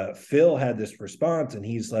Phil had this response, and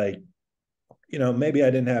he's like, you know, maybe I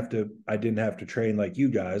didn't have to train like you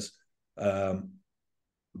guys. But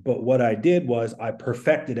what I did was I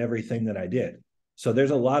perfected everything that I did. So there's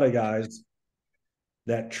a lot of guys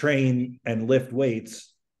that train and lift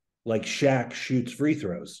weights like Shaq shoots free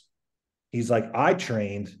throws. He's like, I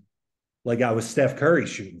trained like I was Steph Curry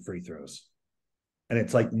shooting free throws. And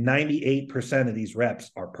it's like 98% of these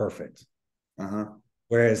reps are perfect.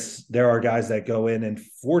 Whereas there are guys that go in and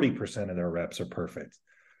 40% of their reps are perfect.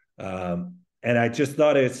 And I just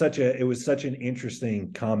thought it was such an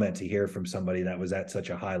interesting comment to hear from somebody that was at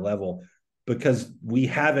such a high level, because we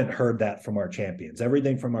haven't heard that from our champions.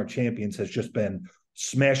 Everything from our champions has just been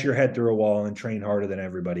smash your head through a wall and train harder than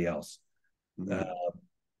everybody else,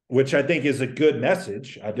 which I think is a good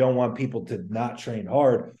message. I don't want people to not train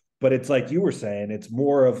hard, but it's like you were saying, it's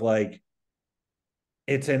more of like,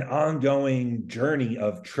 it's an ongoing journey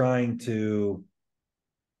of trying to,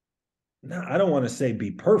 I don't want to say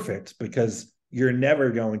be perfect, because you're never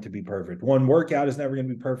going to be perfect. One workout is never going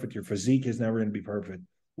to be perfect. Your physique is never going to be perfect,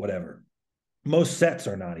 whatever. Most sets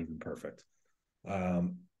are not even perfect.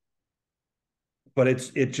 But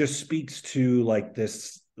it just speaks to like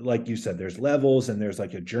this, like you said, there's levels and there's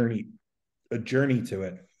like a journey to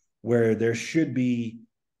it, where there should be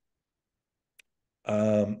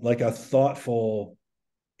like a thoughtful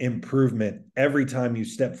improvement every time you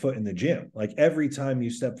step foot in the gym. Like every time you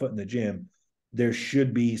step foot in the gym, there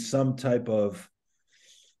should be some type of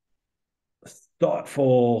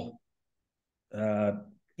thoughtful,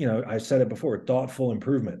 you know, I said it before, thoughtful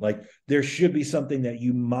improvement. Like there should be something that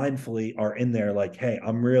you mindfully are in there, like, hey,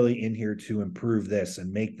 I'm really in here to improve this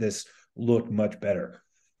and make this look much better.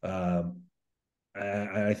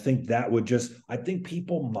 I think that would just, I think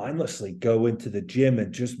people mindlessly go into the gym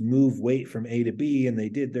and just move weight from A to B, and they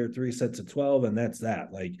did their 3 sets of 12, and that's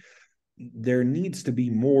that. Like there needs to be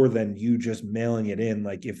more than you just mailing it in.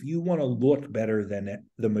 Like if you want to look better than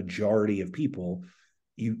the majority of people,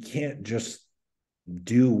 you can't just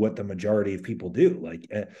do what the majority of people do. Like,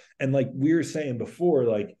 and like we were saying before,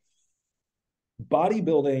 like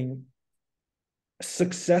bodybuilding,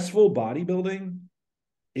 successful bodybuilding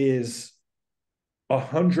is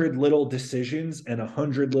 100 little decisions and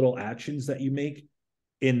 100 little actions that you make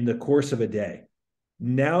in the course of a day.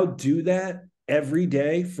 Now do that every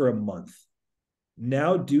day for a month.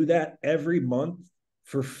 Now do that every month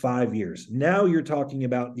for 5 years. Now you're talking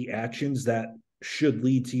about the actions that should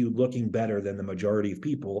lead to you looking better than the majority of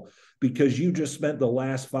people, because you just spent the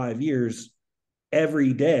last 5 years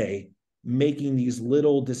every day making these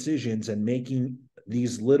little decisions and making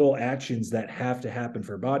these little actions that have to happen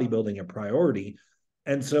for bodybuilding a priority.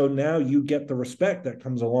 And so now you get the respect that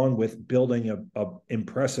comes along with building a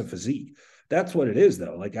impressive physique. That's what it is,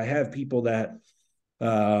 though. Like I have people that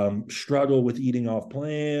struggle with eating off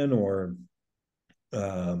plan, or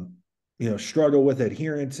you know, struggle with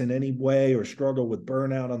adherence in any way, or struggle with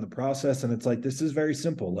burnout on the process. And it's like, this is very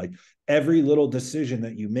simple. Like every little decision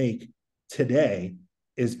that you make today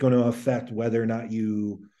is going to affect whether or not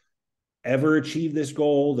you ever achieve this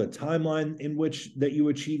goal, the timeline in which that you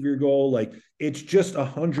achieve your goal. Like it's just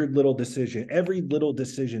 100 little decision. Every little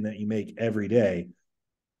decision that you make every day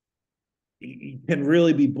can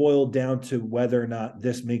really be boiled down to whether or not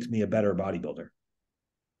this makes me a better bodybuilder.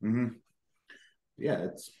 Yeah,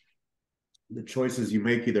 it's the choices you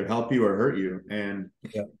make either help you or hurt you, and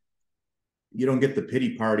you don't get the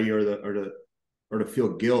pity party or to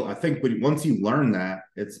feel guilt. I think once you learn that,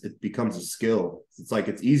 it becomes a skill. It's like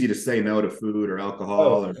it's easy to say no to food or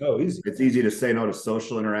alcohol, easy. It's easy to say no to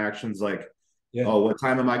social interactions. Like, oh, what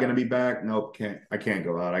time am I going to be back? Nope, I can't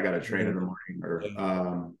go out. I got to train in the morning.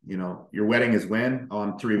 Or you know, your wedding is when? Oh,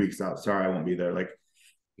 I'm 3 weeks out. Sorry, I won't be there. Like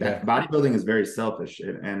that bodybuilding is very selfish,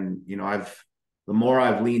 and you know, the more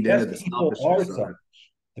I've leaned into the selfishness of it,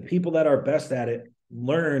 the people that are best at it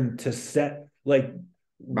learn to set like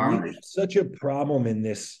boundaries. We have such a problem in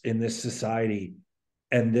this society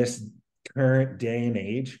and this current day and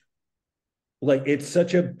age. Like it's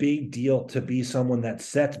such a big deal to be someone that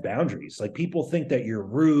sets boundaries. Like people think that you're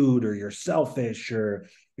rude or you're selfish or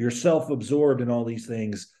you're self-absorbed and all these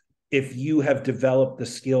things. if you have developed the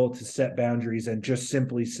skill to set boundaries and just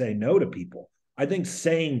simply say no to people. I think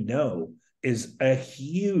saying no is a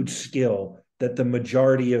huge skill that the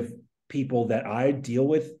majority of people that I deal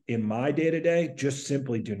with in my day-to-day just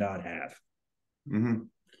simply do not have. Mm-hmm.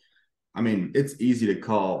 I mean, it's easy to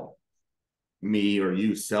call me or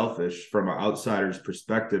you selfish from an outsider's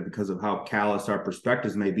perspective because of how callous our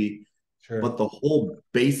perspectives may be. Sure. But the whole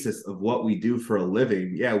basis of what we do for a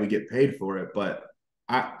living, yeah, we get paid for it, but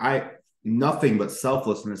I nothing but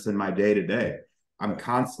selflessness in my day to day. I'm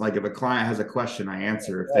constant. Like if a client has a question, I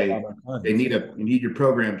answer. If they need your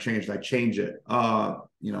program changed, I change it.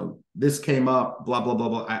 This came up, blah blah blah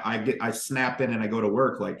blah. I snap in and I go to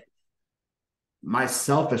work. Like my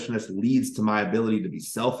selfishness leads to my ability to be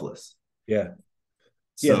selfless. Yeah.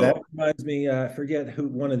 Yeah, that reminds me, I forget who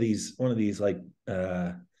one of these like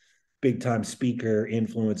big time speaker,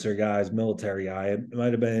 influencer guys, military guy. It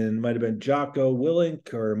might have been Jocko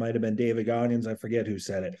Willink, or it might have been David Goggins. I forget who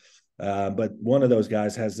said it. But one of those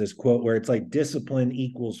guys has this quote where it's like discipline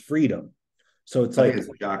equals freedom. So it's like, it's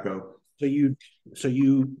Jocko. So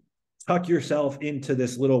you tuck yourself into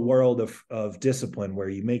this little world of discipline where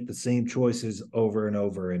you make the same choices over and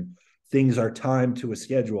over, and things are timed to a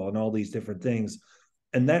schedule and all these different things.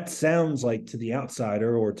 And that sounds like, to the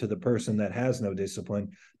outsider or to the person that has no discipline,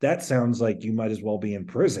 that sounds like you might as well be in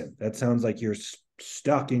prison. That sounds like you're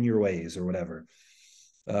stuck in your ways or whatever.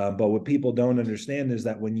 But what people don't understand is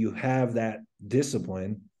that when you have that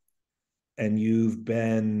discipline and you've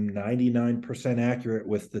been 99% accurate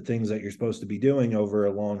with the things that you're supposed to be doing over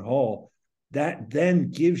a long haul, that then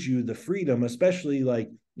gives you the freedom, especially like,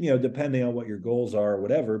 depending on what your goals are or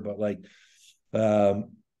whatever, but like,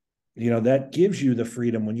 that gives you the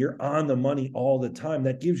freedom when you're on the money all the time.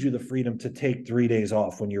 That gives you the freedom to take 3 days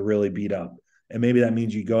off when you're really beat up. And maybe that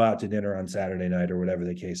means you go out to dinner on Saturday night or whatever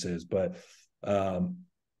the case is. But all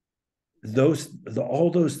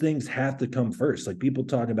those things have to come first. Like people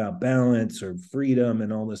talk about balance or freedom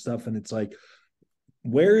and all this stuff. And it's like,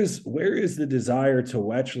 where is the desire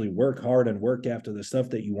to actually work hard and work after the stuff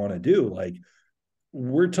that you want to do? Like,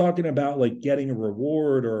 we're talking about like getting a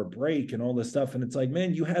reward or a break and all this stuff. And it's like,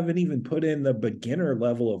 man, you haven't even put in the beginner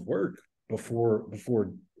level of work before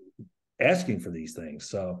asking for these things.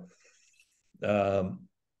 So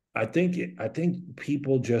I think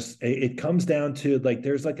people just, it comes down to like,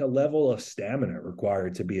 there's like a level of stamina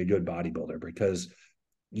required to be a good bodybuilder, because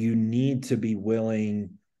you need to be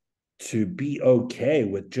willing to be okay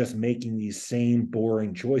with just making these same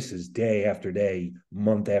boring choices day after day,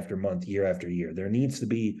 month after month, year after year. There needs to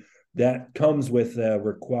be, that comes with a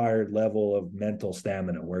required level of mental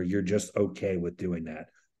stamina where you're just okay with doing that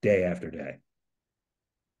day after day.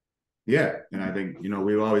 Yeah. And I think,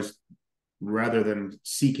 we've always, rather than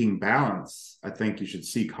seeking balance, I think you should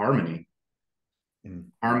seek harmony.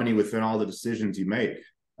 Harmony within all the decisions you make.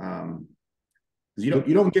 You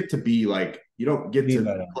don't get to be like, you don't get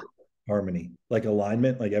to harmony, like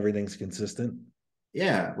alignment, like everything's consistent.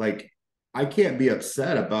 Yeah, like I can't be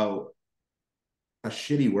upset about a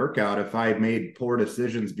shitty workout if I made poor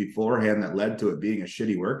decisions beforehand that led to it being a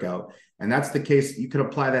shitty workout. And that's the case. You could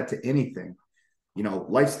apply that to anything.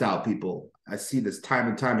 Lifestyle people, I see this time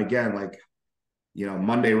and time again. Like,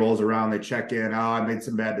 Monday rolls around, they check in. Oh, I made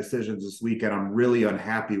some bad decisions this weekend. I'm really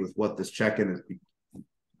unhappy with what this check-in is.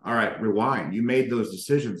 All right, rewind. You made those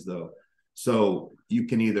decisions though. So you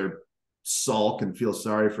can either sulk and feel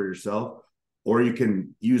sorry for yourself, or you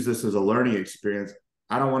can use this as a learning experience.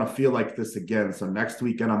 I don't want to feel like this again. So next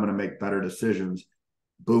weekend, I'm going to make better decisions.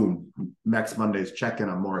 Boom. Next Monday's check-in,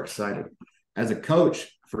 I'm more excited. As a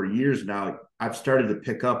coach for years now, I've started to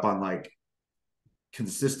pick up on like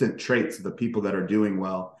consistent traits of the people that are doing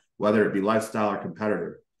well, whether it be lifestyle or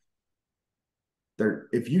competitor.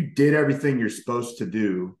 If you did everything you're supposed to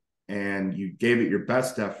do and you gave it your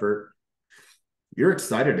best effort, you're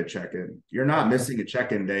excited to check in. You're not missing a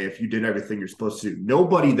check-in day if you did everything you're supposed to do.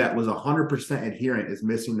 Nobody that was 100% adherent is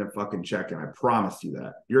missing their fucking check-in. I promise you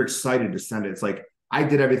that. You're excited to send it. It's like, I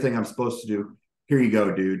did everything I'm supposed to do. Here you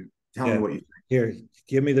go, dude. Tell me what you think. Here,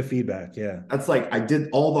 give me the feedback. Yeah. That's like, I did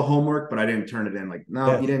all the homework, but I didn't turn it in. Like,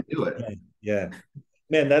 no, you didn't do it. Yeah.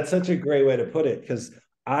 Man, that's such a great way to put it, because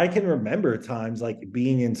I can remember times like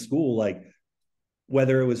being in school, like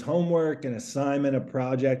whether it was homework, an assignment, a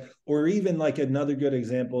project, or even like another good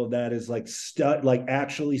example of that is like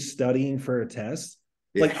actually studying for a test.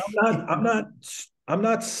 Yeah. Like I'm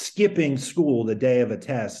not skipping school the day of a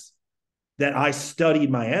test that I studied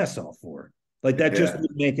my ass off for. Like that just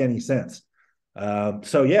wouldn't make any sense.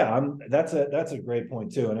 So yeah, that's a great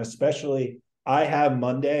point too. And especially I have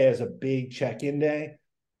Monday as a big check-in day,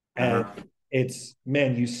 and it's,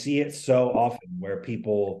 man, you see it so often where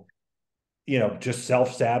people just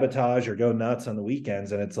self-sabotage or go nuts on the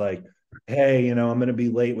weekends. And it's like, hey, I'm going to be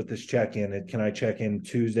late with this check-in. Can I check in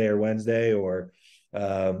Tuesday or Wednesday? Or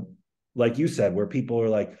like you said, where people are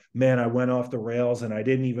like, man, I went off the rails and I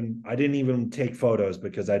didn't even take photos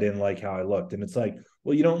because I didn't like how I looked. And it's like,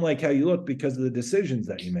 well, you don't like how you look because of the decisions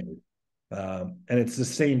that you made. And it's the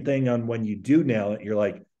same thing on when you do nail it. You're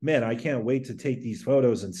like, man, I can't wait to take these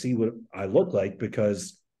photos and see what I look like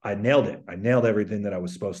because I nailed it. I nailed everything that I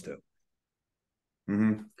was supposed to.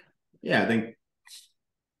 Mm-hmm. Yeah, I think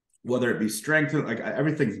whether it be strength, like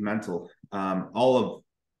everything's mental. All of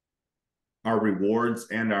our rewards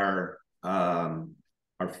and our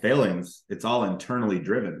failings, it's all internally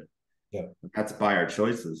driven. Yeah. That's by our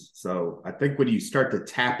choices. So I think when you start to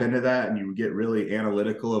tap into that and you get really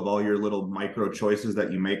analytical of all your little micro choices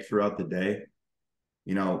that you make throughout the day,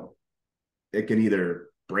 it can either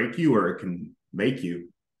break you or it can make you.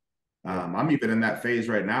 I'm even in that phase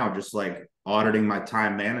right now, just like auditing my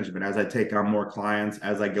time management as I take on more clients,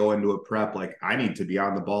 as I go into a prep. Like I need to be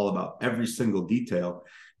on the ball about every single detail.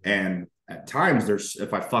 And at times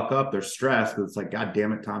if I fuck up, there's stress because it's like, God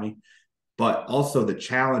damn it, Tommy. But also the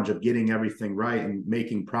challenge of getting everything right and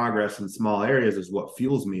making progress in small areas is what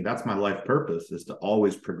fuels me. That's my life purpose, is to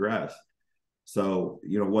always progress. So,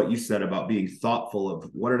 what you said about being thoughtful of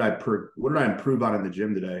what did I improve on in the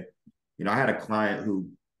gym today? I had a client who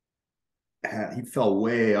he fell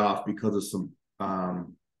way off because of some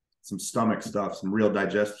stomach stuff, some real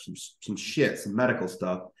digestion, some shit, some medical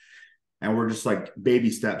stuff. And we're just like baby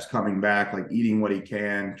steps coming back, like eating what he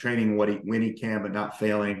can, training when he can, but not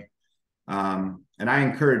failing. And I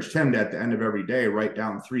encouraged him to, at the end of every day, write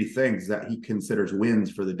down 3 things that he considers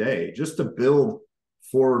wins for the day, just to build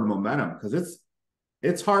forward momentum. Because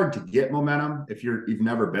it's hard to get momentum if you've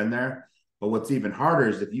never been there. But what's even harder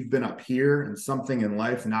is if you've been up here and something in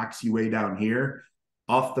life knocks you way down here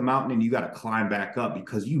off the mountain and you got to climb back up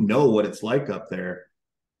because you know what it's like up there.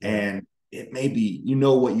 Yeah. And it may be,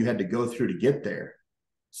 what you had to go through to get there.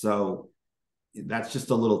 So that's just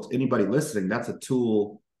anybody listening, that's a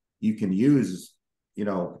tool you can use.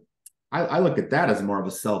 I look at that as more of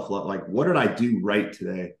a self-love. Like, what did I do right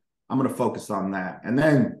today? I'm going to focus on that. And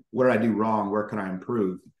then what did I do wrong? Where can I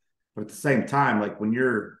improve? But at the same time, like when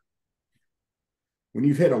you've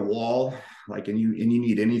hit a wall, like, and you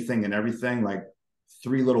need anything and everything, like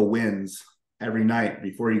 3 little wins every night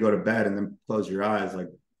before you go to bed and then close your eyes, like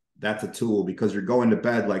that's a tool, because you're going to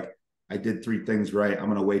bed like, I did 3 things right. I'm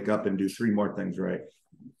going to wake up and do 3 more things right.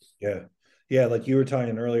 Yeah. Yeah. Like you were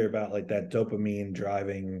talking earlier about like that dopamine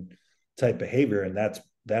driving type behavior. And that's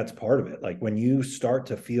part of it. Like when you start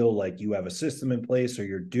to feel like you have a system in place or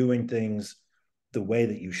you're doing things the way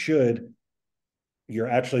that you should, you're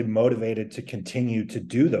actually motivated to continue to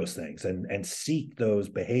do those things and seek those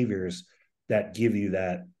behaviors that give you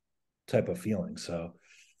that type of feeling. So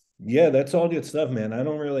yeah, that's all good stuff, man. I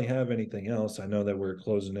don't really have anything else. I know that we're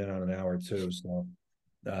closing in on an hour too. So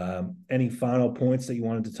any final points that you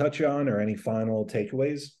wanted to touch on or any final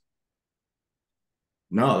takeaways?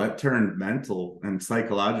 No, that turned mental and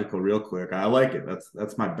psychological real quick. I like it.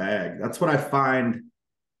 That's my bag. That's what I find.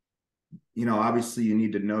 Obviously you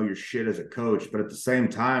need to know your shit as a coach, but at the same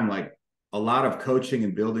time, like a lot of coaching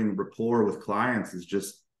and building rapport with clients is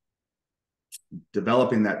just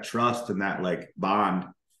developing that trust and that like bond.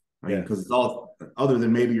 Because it's all, other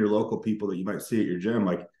than maybe your local people that you might see at your gym,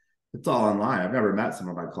 like it's all online. I've never met some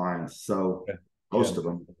of my clients, so most of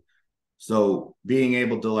them. So being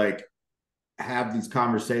able to like have these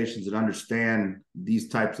conversations and understand these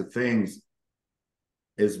types of things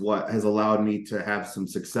is what has allowed me to have some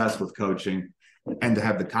success with coaching and to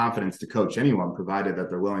have the confidence to coach anyone, provided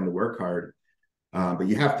that they're willing to work hard. But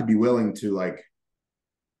you have to be willing to like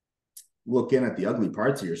look in at the ugly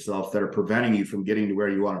parts of yourself that are preventing you from getting to where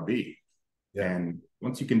you want to be. Yeah. And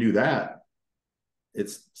once you can do that,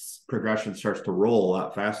 progression starts to roll a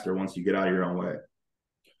lot faster once you get out of your own way.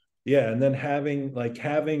 Yeah. And then having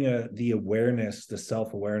the awareness, the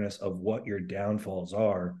self-awareness of what your downfalls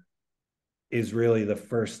are is really the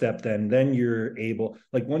first step. Then you're able,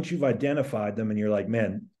 like once you've identified them and you're like,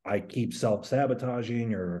 man, I keep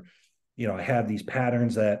self-sabotaging, or, I have these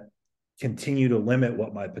patterns that continue to limit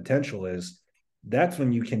what my potential is. That's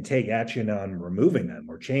when you can take action on removing them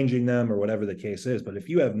or changing them or whatever the case is. But if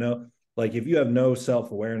you have no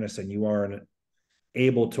self-awareness and you aren't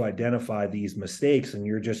able to identify these mistakes, and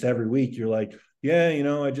you're just every week, you're like, yeah,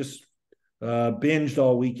 I just binged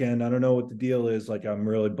all weekend. I don't know what the deal is. Like, I'm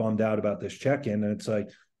really bummed out about this check-in. And it's like,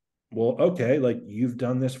 well, okay, like you've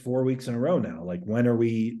done this 4 weeks in a row now. Like, when are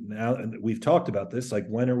we, now we've talked about this, like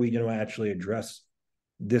when are we going to actually address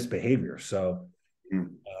this behavior? So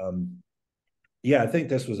Yeah, I think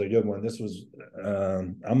this was a good one. This was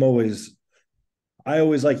I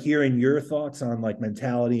always like hearing your thoughts on like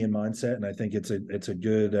mentality and mindset, and I think it's a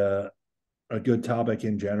good topic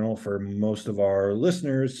in general for most of our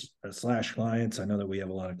listeners slash clients. I know that we have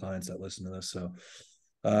a lot of clients that listen to this, so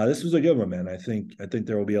this was a good one, man. I think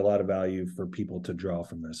there will be a lot of value for people to draw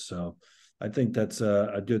from this. So I think that's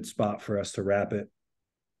a good spot for us to wrap it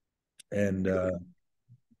and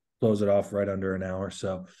close it off right under an hour.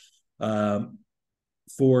 So um,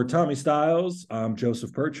 for Tommy Stiles, I'm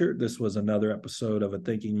Joseph Percher. This was another episode of A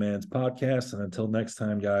Thinking Man's Podcast. And until next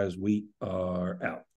time, guys, we are out.